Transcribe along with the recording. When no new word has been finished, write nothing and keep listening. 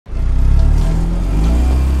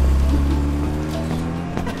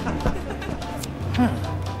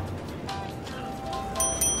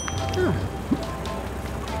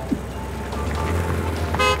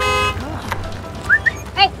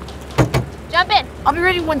I'll be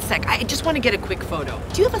ready in 1 sec. I just want to get a quick photo.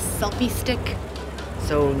 Do you have a selfie stick?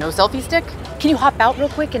 So, no selfie stick? Can you hop out real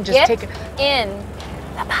quick and just take a... in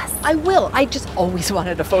the bus. I will. I just always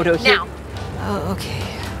wanted a photo here. Now. Oh, okay.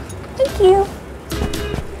 Thank you.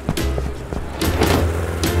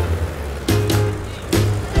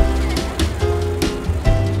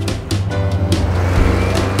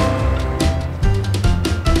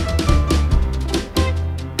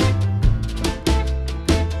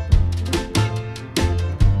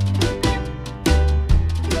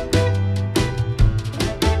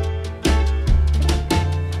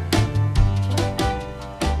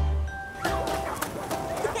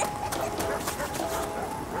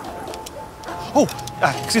 Oh,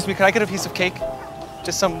 excuse me, can I get a piece of cake?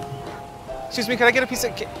 Just some, excuse me, can I get a piece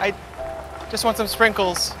of cake? I just want some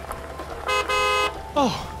sprinkles.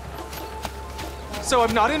 Oh, so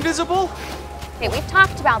I'm not invisible? Okay, we've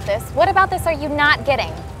talked about this. What about this are you not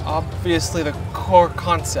getting? Obviously the core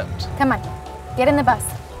concept. Come on, get in the bus.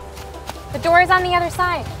 The door is on the other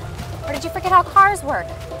side. Or did you forget how cars work?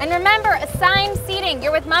 And remember, assigned seating.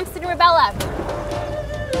 You're with Mumps and Rubella.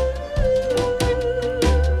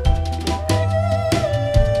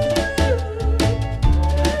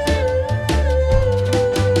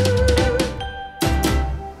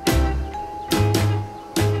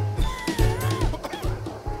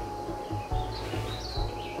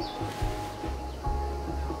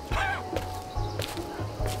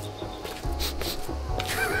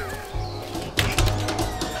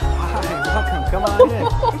 Come on in.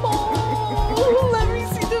 Let me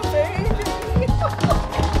see the baby.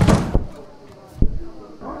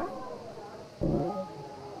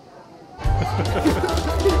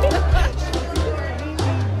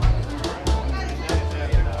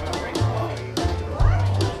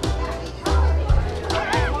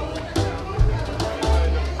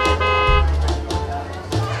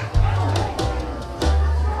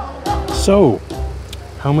 So,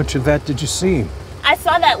 how much of that did you see? I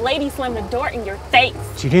saw that lady slam the door in your face.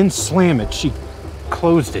 She didn't slam it, she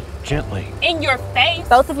closed it gently. In your face?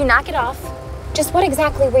 Both of you knock it off. Just what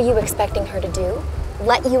exactly were you expecting her to do?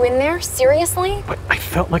 Let you in there? Seriously? But I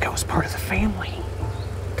felt like I was part of the family.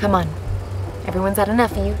 Come on. Everyone's had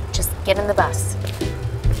enough of you. Just get in the bus.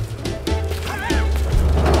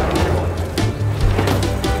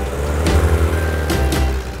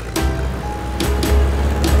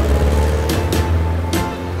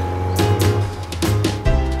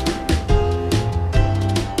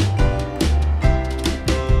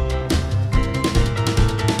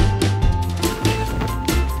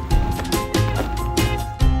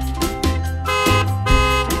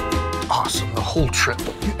 Awesome, the whole trip.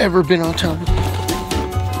 You ever been on time?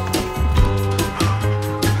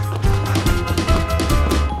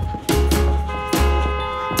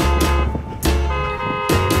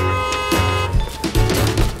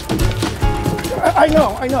 I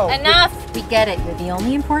know. Enough! We get it. You're the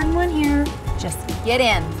only important one here. Just get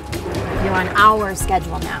in. You're on our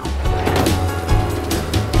schedule now.